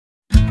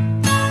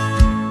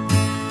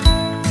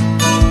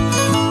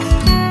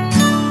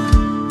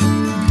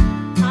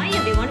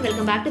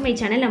back to my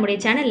channel. நம்முடைய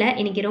சேனல்ல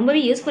இன்னைக்கு ரொம்பவே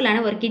யூஸ்ஃபுல்லான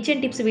ஒரு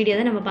கிச்சன் டிப்ஸ் வீடியோ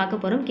தான் நம்ம பார்க்க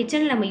போறோம்.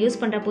 கிச்சன்ல நம்ம யூஸ்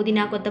பண்ற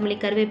புதினா, கொத்தமல்லி,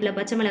 கறிவேப்பிலை,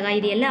 பச்சை மிளகாய்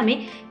இது எல்லாமே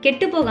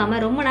கெட்டு போகாம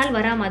ரொம்ப நாள்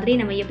வரா மாதிரி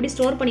நம்ம எப்படி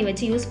ஸ்டோர் பண்ணி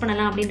வச்சு யூஸ்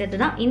பண்ணலாம் அப்படின்றது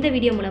தான் இந்த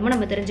வீடியோ மூலமா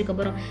நம்ம தெரிஞ்சுக்க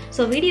போறோம்.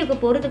 சோ வீடியோக்கு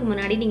போறதுக்கு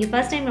முன்னாடி நீங்க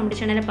ஃபர்ஸ்ட் டைம் நம்முடைய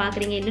சேனலை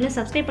பார்க்கறீங்க இல்லனா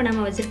சப்ஸ்கிரைப்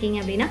பண்ணாம வச்சிருக்கீங்க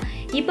அப்படினா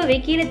இப்பவே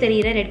கீழ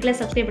தெரியுற ரெட் கலர்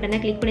சப்ஸ்கிரைப்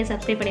பட்டனை கிளிக் பண்ணி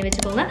சப்ஸ்கிரைப் பண்ணி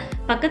வெச்சுக்கோங்க.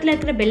 பக்கத்துல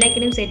இருக்கிற பெல்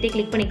ஐகானையும் சேர்த்து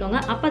கிளிக் பண்ணிக்கோங்க.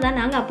 அப்பதான்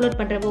நாங்க அப்லோட்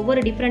பண்ற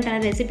ஒவ்வொரு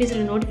டிஃபரண்டான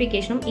ரெசிபீஸோட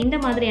நோட்டிஃபிகேஷனும் இந்த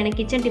மாதிரியான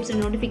கிச்சன் டிப்ஸ்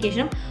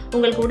நோட்டிஃபிகேஷனும்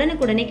உங்களுக்கு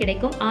உடனுக்குடனே கிடைக்கும்.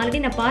 ஆல்ரெடி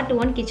நான் part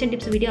 1 kitchen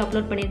tips video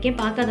upload பண்ணிருக்கேன்.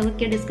 பார்க்காதவங்க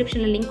கீழ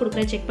டிஸ்கிரிப்ஷன்ல லிங்க்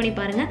கொடுக்கிறேன், செக் பண்ணி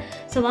பாருங்க.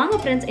 சோ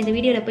வாங்க फ्रेंड्स இந்த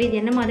வீடியோல போய்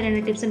இது என்ன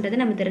மாதிரியான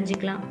டிப்ஸ்ன்றதை நம்ம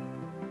தெரிஞ்சுக்கலாம்.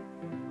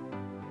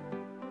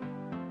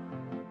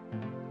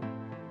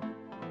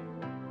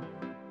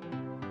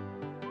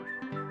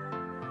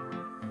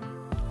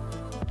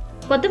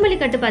 கொத்தமல்லி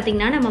கட்டு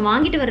பாத்தீங்கன்னா நம்ம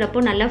வாங்கிட்டு வரப்போ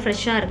நல்லா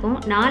ஃப்ரெஷ்ஷா இருக்கும்.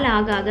 நாள்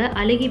ஆக ஆக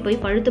அழுகி போய்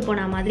பழுத்து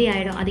போன மாதிரி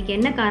ஆயிடும். அதுக்கு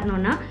என்ன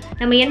காரணம்னா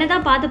நம்ம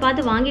என்னதான்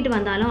பார்த்து வாங்கிட்டு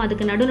வந்தாலும்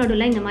அதுக்கு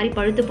நடுநடுல இந்த மாதிரி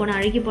பழுத்து போன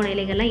அழுகி போன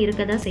இலைகள்லாம்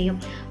இருக்கதா செய்யும்.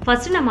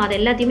 ஃபர்ஸ்ட் நம்ம அதை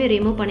எல்லாத்தையுமே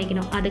ரிமூவ்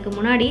பண்ணிக்கணும். அதுக்கு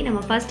முன்னாடி நம்ம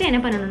ஃபர்ஸ்ட்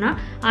என்ன பண்ணணும்னா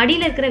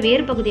அடியில இருக்கிற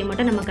வேர் பகுதியை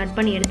மட்டும் நம்ம கட்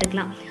பண்ணி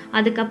எடுத்துக்கலாம்.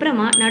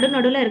 அதுக்கப்புறமா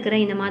நடுநடுல இருக்கிற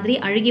இந்த மாதிரி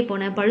அழுகி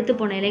போன பழுத்து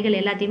போன இலைகள்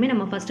எல்லாத்தையுமே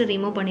நம்ம ஃபர்ஸ்ட்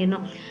ரிமூவ்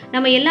பண்ணிடணும்.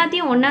 நம்ம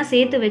எல்லாத்தையும் ஒண்ணா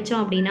சேர்த்து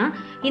வச்சோம் அப்படின்னா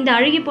இந்த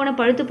அழுகி போன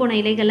பழுத்து போன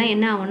இலைகள்லாம்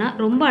என்ன ஆகும்னா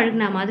ரொம்ப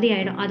அழுகுன மாதிரி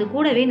அது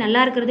கூடவே நல்லா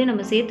இருக்கிறதே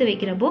நம்ம சேர்த்து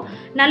வைக்கிறப்போ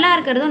நல்லா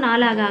இருக்கிறதும்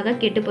நாளாக ஆக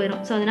கெட்டு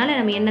போயிடும். ஸோ அதனால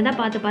நம்ம என்னதான்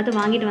பார்த்து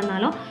வாங்கிட்டு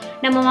வந்தாலும்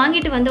நம்ம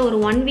வாங்கிட்டு வந்த ஒரு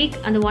 1 வீக்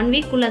அந்த 1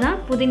 வீக்குள்ள தான்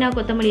புதினா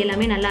கொத்தமல்லி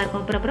எல்லாமே நல்லா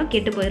இருக்கும். அப்புறம்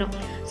கெட்டு போயிடும்.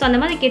 ஸோ அந்த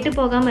மாதிரி கெட்டு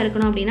போகாமல்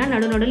இருக்கணும் அப்படின்னா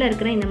நடுநடுல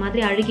இருக்கிற இந்த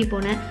மாதிரி அழுகி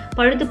போன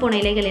பழுத்து போன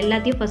இலைகள்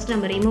எல்லாத்தையும் ஃபர்ஸ்ட்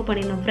நம்ம ரிமூவ்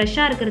பண்ணிடணும்.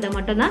 ஃப்ரெஷ்ஷாக இருக்கிறத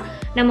மட்டும் தான்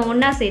நம்ம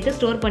ஒன்றா சேர்த்து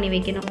ஸ்டோர் பண்ணி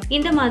வைக்கணும்.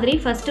 இந்த மாதிரி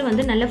ஃபர்ஸ்ட்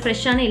வந்து நல்ல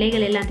ஃப்ரெஷ்ஷான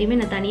இலைகள் எல்லாத்தையுமே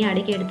நான் தனியாக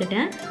அடுக்கி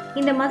எடுத்துட்டேன்.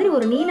 இந்த மாதிரி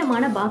ஒரு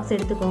நீளமான பாக்ஸ்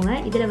எடுத்துக்கோங்க.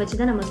 இதில் வச்சு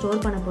தான் நம்ம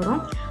ஸ்டோர் பண்ண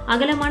போகிறோம்.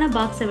 அகலமான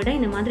பாக்ஸை விட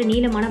இந்த மாதிரி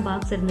நீளமான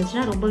பாக்ஸ்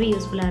இருந்துச்சுன்னா ரொம்பவே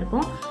யூஸ்ஃபுல்லாக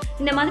இருக்கும்.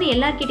 இந்த மாதிரி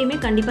எல்லார்கிட்டையுமே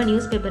கண்டிப்பாக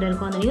நியூஸ் பேப்பர்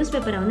இருக்கும். அந்த நியூஸ்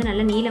பேப்பரை வந்து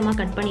நல்லா நீளமாக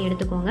கட் பண்ணி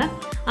எடுத்துக்கோங்க.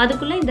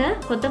 அதுக்குள்ளே இந்த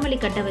கொத்தமல்லி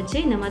கட்டை வச்சு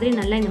இந்த மாதிரி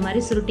நல்லா இந்த மாதிரி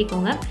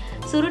சுருட்டிக்கோங்க.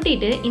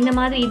 சுருட்டிட்டு இந்த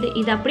மாதிரி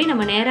இது அப்படியே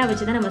நம்ம நேராக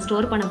வச்சு தான் நம்ம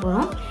ஸ்டோர் பண்ண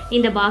போகிறோம்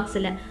இந்த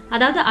பாக்ஸில்.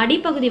 அதாவது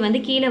அடிப்பகுதி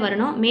வந்து கீழே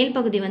வரணும், மேல்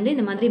பகுதி வந்து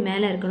இந்த மாதிரி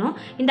மேலே இருக்கணும்.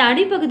 இந்த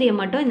அடிப்பகுதியை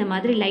மட்டும் இந்த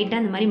மாதிரி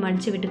லைட்டாக இந்த மாதிரி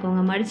மடித்து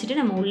விட்டுக்கோங்க. மடிச்சுட்டு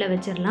நம்ம உள்ளே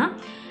வச்சிடலாம்.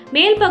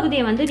 மேல்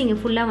பகுதியை வந்து நீங்கள்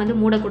ஃபுல்லாக வந்து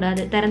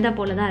மூடக்கூடாது, திறந்த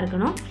போல தான்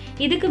இருக்கணும்.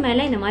 இதுக்கு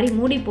மேலே இந்த மாதிரி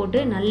மூடி போட்டு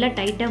நல்லா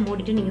டைட்டாக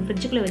மூடிட்டு நீங்கள்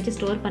ஃப்ரிட்ஜுக்குள்ளே வச்சு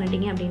ஸ்டோர்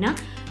பண்ணிட்டீங்க அப்படின்னா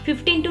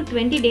 15 to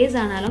 20 days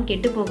ஆனாலும்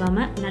கெட்டு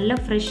போகாமல் நல்லா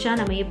ஃப்ரெஷ்ஷாக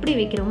நம்ம எப்படி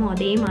வைக்கிறோமோ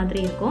அதே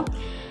மாதிரி இருக்கும்.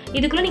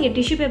 இதுக்குள்ளே நீங்கள்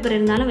டிஷ்யூ பேப்பர்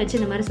இருந்தாலும் வச்சு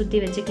இந்த மாதிரி சுற்றி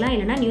வச்சுக்கலாம்,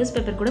 இல்லைனா நியூஸ்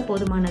பேப்பர் கூட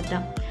போதுமானது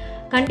தான்.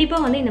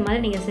 கண்டிப்பாக வந்து இந்த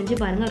மாதிரி நீங்கள் செஞ்சு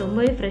பாருங்கள்,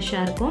 ரொம்பவே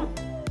ஃப்ரெஷ்ஷாக இருக்கும்.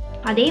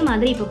 அதே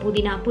மாதிரி இப்போ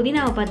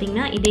புதினாவை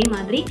பார்த்தீங்கன்னா இதே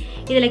மாதிரி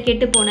இதில்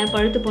கெட்டு போன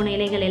பழுத்து போன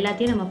இலைகள்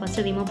எல்லாத்தையும் நம்ம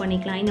ஃபஸ்ட்டு ரிமூவ்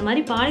பண்ணிக்கலாம். இந்த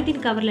மாதிரி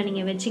பாலித்தீன் கவரில்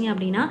நீங்கள் வச்சிங்க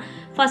அப்படின்னா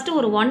ஃபஸ்ட்டு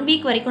ஒரு 1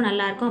 வீக் வரைக்கும்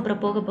நல்லாயிருக்கும். அப்புறம்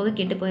போக போக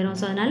கெட்டு போயிடும்.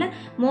 ஸோ அதனால்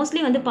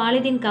மோஸ்ட்லி வந்து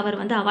பாலித்தீன் கவர்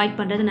வந்து அவாய்ட்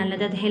பண்ணுறது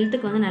நல்லது. அது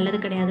ஹெல்த்துக்கு வந்து நல்லது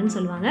கிடையாதுன்னு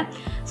சொல்லுவாங்க.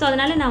 ஸோ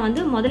அதனால் நான்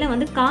வந்து முதல்ல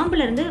வந்து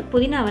காம்புலேருந்து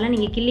புதினாவெல்லாம்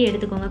நீங்கள் கிள்ளி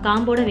எடுத்துக்கோங்க.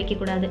 காம்போடு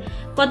வைக்கக்கூடாது.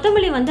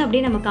 கொத்தமல்லி வந்து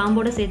அப்படியே நம்ம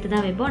காம்போடு சேர்த்து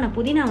தான் வைப்போம். ஆனால்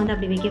புதினா வந்து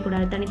அப்படி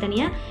வைக்கக்கூடாது.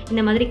 தனித்தனியாக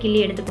இந்த மாதிரி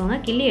கிள்ளி எடுத்துக்கோங்க.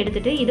 கிள்ளி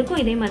எடுத்துகிட்டு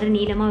இதுக்கும் இதே மாதிரி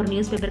நீளமாக ஒரு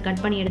நியூஸ் பேப்பர்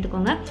கட் பண்ணி எடுத்துக்கோங்க.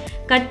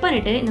 கட்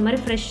பண்ணிட்டு இந்த மாதிரி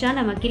ஃப்ரெஷ்ஷாக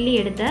நம்ம கிள்ளி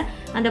எடுத்த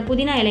அந்த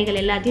புதினா இலைகள்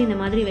எல்லாத்தையும் இந்த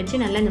மாதிரி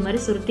வச்சு நல்லா இந்த மாதிரி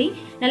சுருட்டி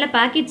நல்லா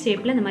பேக்கெட்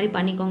ஷேப்பில் இந்த மாதிரி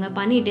பண்ணிக்கோங்க.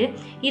 பண்ணிவிட்டு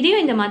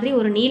இதையும் இந்த மாதிரி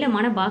ஒரு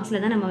நீளமான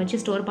பாக்ஸில் தான் நம்ம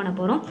வச்சு ஸ்டோர் பண்ண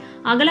போகிறோம்.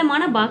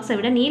 அகலமான பாக்ஸை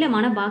விட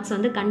நீளமான பாக்ஸ்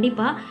வந்து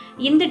கண்டிப்பாக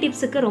இந்த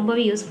டிப்ஸுக்கு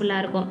ரொம்பவே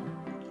யூஸ்ஃபுல்லாக இருக்கும்.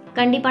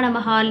 கண்டிப்பாக நம்ம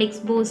ஹார்லிக்ஸ்,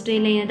 பூஸ்ட்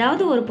இல்லை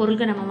ஏதாவது ஒரு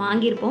பொருட்கள் நம்ம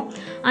வாங்கியிருப்போம்.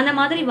 அந்த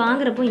மாதிரி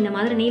வாங்குறப்போ இந்த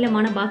மாதிரி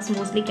நீளமான பாக்ஸ்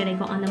மோஸ்ட்லி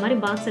கிடைக்கும். அந்த மாதிரி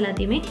பாக்ஸ்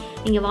எல்லாத்தையுமே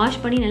நீங்கள் வாஷ்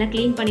பண்ணி நல்லா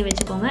க்ளீன் பண்ணி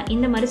வச்சுக்கோங்க.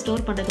 இந்த மாதிரி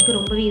ஸ்டோர் பண்ணுறதுக்கு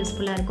ரொம்பவே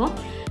யூஸ்ஃபுல்லாக இருக்கும்.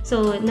 ஸோ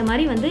இந்த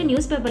மாதிரி வந்து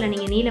நியூஸ் பேப்பரில்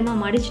நீங்கள் நீளமாக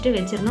மடிச்சுட்டு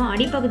வச்சிடணும்.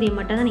 அடிப்பகுதியை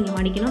மட்டும் தான் நீங்கள்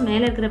மடிக்கணும்.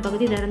 மேலே இருக்கிற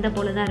பகுதி திறந்த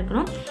போல தான்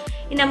இருக்கணும்.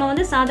 நம்ம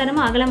வந்து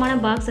சாதாரணமாக அகலமான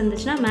பாக்ஸ்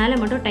இருந்துச்சுன்னா மேலே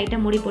மட்டும் டைட்டாக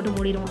மூடி போட்டு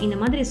மூடிடுவோம். இந்த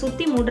மாதிரி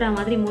சுற்றி மூடுற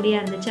மாதிரி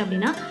மூடியாக இருந்துச்சு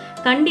அப்படின்னா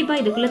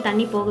கண்டிப்பாக இதுக்குள்ளே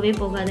தண்ணி போகவே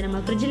போகாது. நம்ம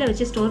ஃப்ரிட்ஜில்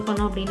வச்சு ஸ்டோர்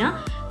பண்ணோம் அப்படின்னா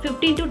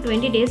 15 to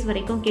 20 days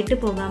வரைக்கும் கெட்டு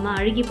போகாமல்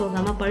அழுகி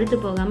போகாமல் பழுத்து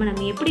போகாமல்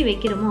நம்ம எப்படி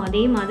வைக்கிறோமோ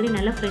அதே மாதிரி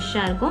நல்லா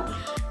ஃப்ரெஷ்ஷாக இருக்கும்.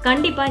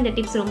 கண்டிப்பாக இந்த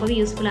டிப்ஸ் ரொம்பவே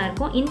யூஸ்ஃபுல்லாக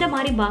இருக்கும். இந்த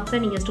மாதிரி பாக்ஸை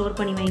நீங்கள் ஸ்டோர்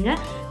பண்ணி வைங்க,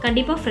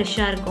 கண்டிப்பாக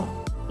ஃப்ரெஷ்ஷாக இருக்கும்.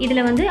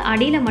 இதில் வந்து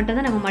அடியில் மட்டும்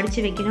தான் நம்ம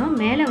மடித்து வைக்கணும்.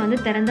 மேலே வந்து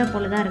திறந்த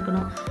போல தான்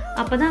இருக்கணும்.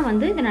 அப்போ தான்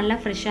வந்து இது நல்லா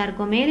ஃப்ரெஷ்ஷாக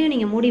இருக்கும். மேலேயும்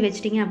நீங்கள் மூடி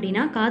வச்சிட்டிங்க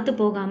அப்படின்னா காற்று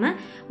போகாமல்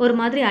ஒரு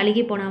மாதிரி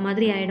அழுகி போன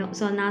மாதிரி ஆகிடும்.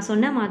 ஸோ நான்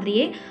சொன்ன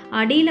மாதிரியே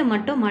அடியில்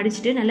மட்டும்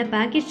மடிச்சுட்டு நல்ல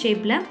பேக்கெட்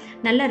ஷேப்பில்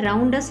நல்ல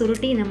ரவுண்டாக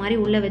சுருட்டி இந்த மாதிரி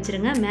உள்ளே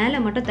வச்சுருங்க. மேலே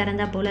மட்டும்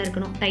திறந்தா போல்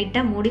இருக்கணும்.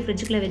 டைட்டாக மூடி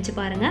ஃப்ரிட்ஜுக்குள்ளே வச்சு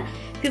பாருங்கள்.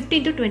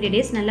 15 to 20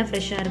 days நல்லா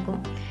ஃப்ரெஷ்ஷாக இருக்கும்.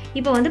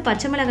 இப்போ வந்து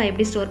பச்சை மிளகாய்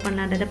எப்படி ஸ்டோர்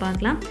பண்ணலான்றதை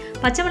பார்க்கலாம்.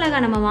 பச்சை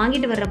மிளகாய் நம்ம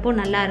வாங்கிட்டு வர்றப்போ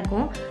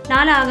நல்லாயிருக்கும்.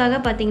 நாள் ஆக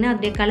பார்த்தீங்கன்னா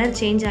அப்படியே கலர்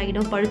சேஞ்ச்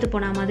ஆகிடும், பழுத்து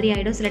போன மாதிரி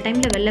ஆகிடும். சில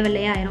டைமில்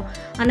வெள்ளையாக ஆயிரும்.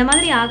 அந்த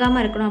மாதிரி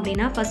ஆகாமல் இருக்கணும்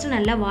அப்படின்னா ஃபஸ்ட்டு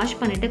நல்லா வாஷ்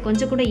பண்ணிவிட்டு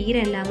கொஞ்சம் கூட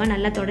ஈரம் இல்லாமல்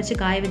நல்லா தொடச்சி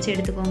காய வச்சு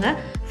எடுத்துக்கோங்க.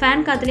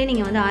 ஃபேன் காற்றுலேயே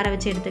நீங்கள் வந்து ஆற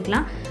வச்சு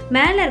எடுத்துக்கலாம்.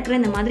 மேலே இருக்கிற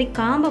இந்த மாதிரி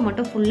காம்பை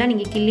மட்டும் ஃபுல்லாக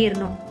நீங்கள்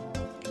கிள்ளிடணும்.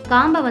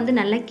 காம்பை வந்து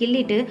நல்லா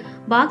கிள்ளிட்டு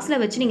பாக்ஸில்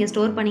வச்சு நீங்கள்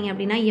ஸ்டோர் பண்ணிங்க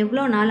அப்படின்னா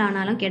எவ்வளோ நாள்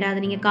ஆனாலும் கெடாது.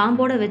 நீங்கள்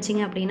காம்போடு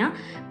வச்சிங்க அப்படின்னா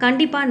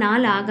கண்டிப்பாக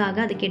நாள் ஆக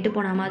ஆக அது கெட்டு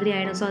போன மாதிரி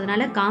ஆகிடும். ஸோ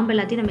அதனால் காம்பு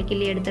எல்லாத்தையும் நம்ம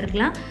கிள்ளி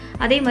எடுத்துருக்கலாம்.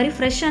 அதே மாதிரி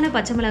ஃப்ரெஷ்ஷான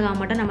பச்சை மிளகாய்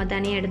மட்டும் நம்ம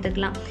தனியாக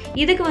எடுத்துக்கலாம்.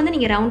 இதுக்கு வந்து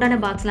நீங்கள் ரவுண்டான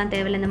பாக்ஸ்லாம்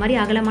தேவையில்லை, இந்த மாதிரி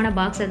அகலமான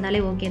பாக்ஸ்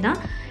இருந்தாலே ஓகே தான்.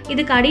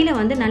 இதுக்கு அடியில்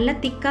வந்து நல்ல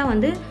திக்காக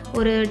வந்து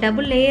ஒரு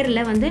டபுள்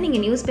லேயரில் வந்து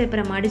நீங்கள் நியூஸ்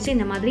பேப்பரை மடித்து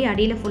இந்த மாதிரி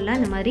அடியில் ஃபுல்லாக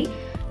இந்த மாதிரி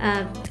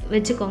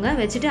வச்சுக்கோங்க.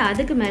 வச்சுட்டு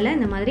அதுக்கு மேலே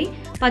இந்த மாதிரி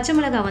பச்சை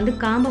மிளகாய் வந்து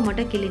காம்பை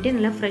மட்டும் கிள்ளிட்டு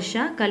நல்லா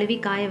ஃப்ரெஷ்ஷாக கழுவி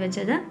காய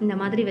வச்சதை இந்த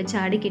மாதிரி வச்சு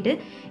அடுக்கிட்டு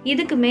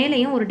இதுக்கு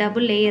மேலேயும் ஒரு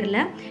டபுள் லேயரில்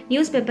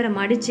நியூஸ் பேப்பரை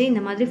மடித்து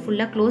இந்த மாதிரி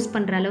ஃபுல்லாக க்ளோஸ்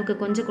பண்ணுற அளவுக்கு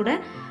கொஞ்சம் கூட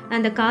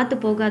அந்த காற்று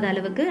போகாத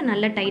அளவுக்கு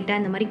நல்லா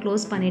டைட்டாக இந்த மாதிரி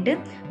க்ளோஸ் பண்ணிவிட்டு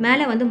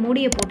மேலே வந்து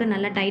மூடியை போட்டு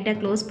நல்லா டைட்டாக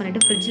க்ளோஸ்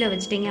பண்ணிவிட்டு ஃப்ரிட்ஜில்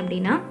வச்சிட்டிங்க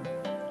அப்படின்னா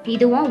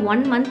இதுவும்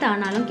 1 மந்த்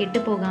ஆனாலும்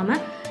கெட்டு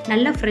போகாமல்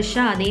நல்லா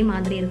ஃப்ரெஷ்ஷாக அதே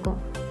மாதிரி இருக்கும்.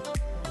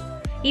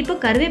 இப்போ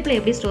கருவேப்பிலை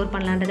எப்படி ஸ்டோர்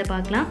பண்ணலான்றதை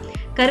பார்க்கலாம்.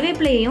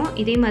 கருவேப்பிலையும்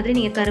இதே மாதிரி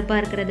நீங்கள் கருப்பாக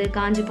இருக்கிறது,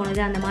 காஞ்சி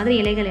போனது, அந்த மாதிரி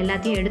இலைகள்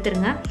எல்லாத்தையும்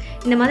எடுத்துருங்க.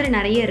 இந்த மாதிரி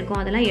நிறைய இருக்கும்,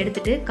 அதெல்லாம்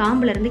எடுத்துகிட்டு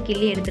காம்புலேருந்து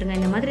கிள்ளி எடுத்துருங்க.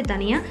 இந்த மாதிரி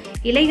தனியாக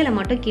இலைகளை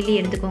மட்டும் கிள்ளி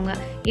எடுத்துக்கோங்க.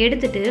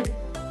 எடுத்துட்டு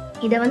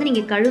இதை வந்து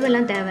நீங்கள்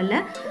கழுவெல்லாம் தேவையில்ல,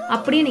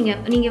 அப்படியே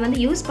நீங்கள் வந்து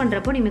யூஸ்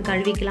பண்ணுறப்போ நீங்கள்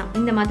கழுவிக்கலாம்.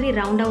 இந்த மாதிரி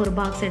ரவுண்டாக ஒரு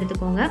பாக்ஸ்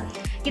எடுத்துக்கோங்க.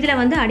 இதில்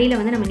வந்து அடியில்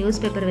வந்து நம்ம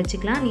நியூஸ் பேப்பர்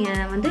வச்சுக்கலாம்.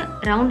 நீங்கள் வந்து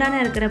ரவுண்டான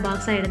இருக்கிற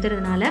பாக்ஸாக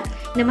எடுத்துறதுனால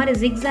இந்த மாதிரி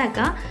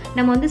ஜிக்ஸாக்காக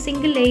நம்ம வந்து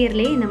சிங்கிள்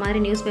லேயர்லேயே இந்த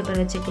மாதிரி நியூஸ்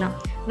பேப்பர் வச்சுக்கலாம்.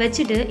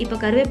 வச்சுட்டு இப்போ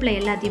கருவேப்பிலை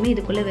எல்லாத்தையுமே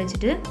இதுக்குள்ளே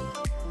வச்சுட்டு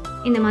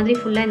இந்த மாதிரி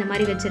ஃபுல்லாக இந்த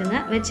மாதிரி வச்சுருங்க.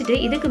 வச்சுட்டு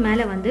இதுக்கு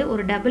மேலே வந்து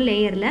ஒரு டபுள்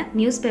லேயரில்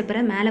நியூஸ்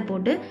பேப்பரை மேலே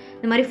போட்டு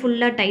இந்த மாதிரி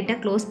ஃபுல்லாக டைட்டாக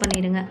க்ளோஸ்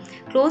பண்ணிடுங்க.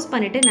 க்ளோஸ்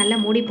பண்ணிவிட்டு நல்லா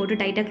மூடி போட்டு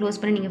டைட்டாக க்ளோஸ்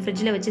பண்ணி நீங்கள்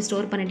ஃப்ரிட்ஜில் வச்சு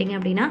ஸ்டோர் பண்ணிட்டீங்க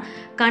அப்படின்னா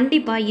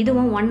கண்டிப்பாக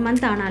இதுவும் 1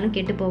 மந்த் ஆனாலும்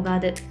கெட்டு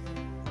போகாது.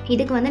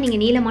 இதுக்கு வந்து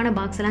நீங்கள் நீளமான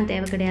பாக்ஸ் எல்லாம்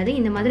தேவை கிடையாது.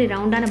 இந்த மாதிரி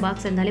ரவுண்டான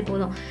பாக்ஸ் இருந்தாலே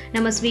போதும்.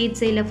 நம்ம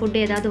ஸ்வீட்ஸ் இல்லை ஃபுட்டு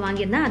ஏதாவது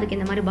வாங்கியிருந்தால் அதுக்கு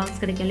இந்த மாதிரி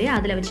பாக்ஸ் கிடைக்கும் இல்லையா,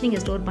 அதில் வச்சு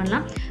நீங்கள் ஸ்டோர்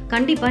பண்ணலாம்.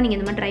 கண்டிப்பாக நீங்கள்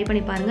இந்த மாதிரி ட்ரை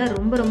பண்ணி பாருங்கள்.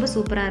 ரொம்ப ரொம்ப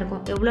சூப்பராக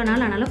இருக்கும். எவ்வளோ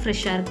நாள் ஆனாலும்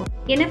ஃப்ரெஷ்ஷாக இருக்கும்.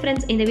 என்ன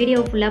ஃப்ரெண்ட்ஸ், இந்த வீடியோ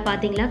ஃபுல்லாக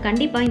பார்த்தீங்களா?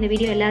 கண்டிப்பாக இந்த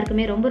வீடியோ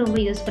எல்லாருக்குமே ரொம்ப ரொம்ப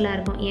யூஸ்ஃபுல்லாக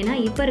இருக்கும். ஏன்னா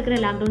இப்போ இருக்கிற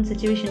லாக்டவுன்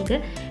சுச்சுவேஷனுக்கு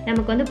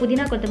நமக்கு வந்து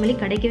புதினா கொத்தமல்லி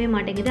கிடைக்கவே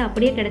மாட்டேங்குது.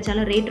 அப்படியே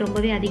கிடைச்சாலும் ரேட்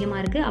ரொம்பவே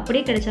அதிகமாக இருக்குது.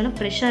 அப்படியே கிடைச்சாலும்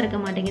ஃப்ரெஷ்ஷாக இருக்க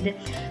மாட்டேங்குது.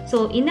 ஸோ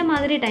இந்த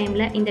மாதிரி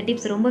டைமில் இந்த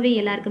டிப்ஸ் ரொம்பவே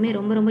எல்லாருக்குமே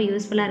ரொம்ப ரொம்ப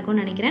யூஸ்ஃபுல்லாக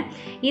இருக்கும்னு நினைக்கிறேன்.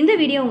 இந்த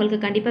வீடியோ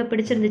உங்களுக்கு கண்டிப்பாக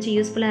பிடிச்சிருந்துச்சு,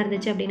 யூஸ்ஃபுல்லாக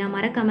இருந்துச்சு அப்படின்னா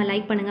மறக்காமல்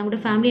லைக் பண்ணுங்கள். உங்களோட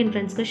ஃபேமிலி அண்ட்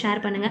ஃப்ரெண்ட்ஸ்க்கு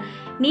ஷேர் பண்ணுங்கள்.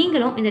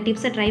 நீங்களும் இந்த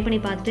டிப்ஸை ட்ரை பண்ணி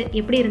பார்த்துட்டு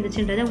எப்படி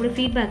இருந்துச்சுன்றதை உங்களோட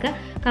ஃபீட்பேக்கை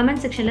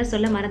கமெண்ட் செக்ஷனில்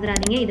சொல்ல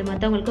மறந்துடாதீங்க. இது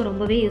மற்றவங்களுக்கு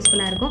ரொம்பவே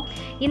யூஸ்ஃபுல்லாக இருக்கும்.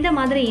 இந்த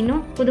மாதிரி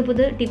இன்னும் புது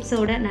புது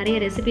டிப்ஸோட நிறைய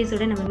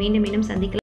ரெசிபீஸோட நம்ம மீண்டும் சந்திக்கலாம்.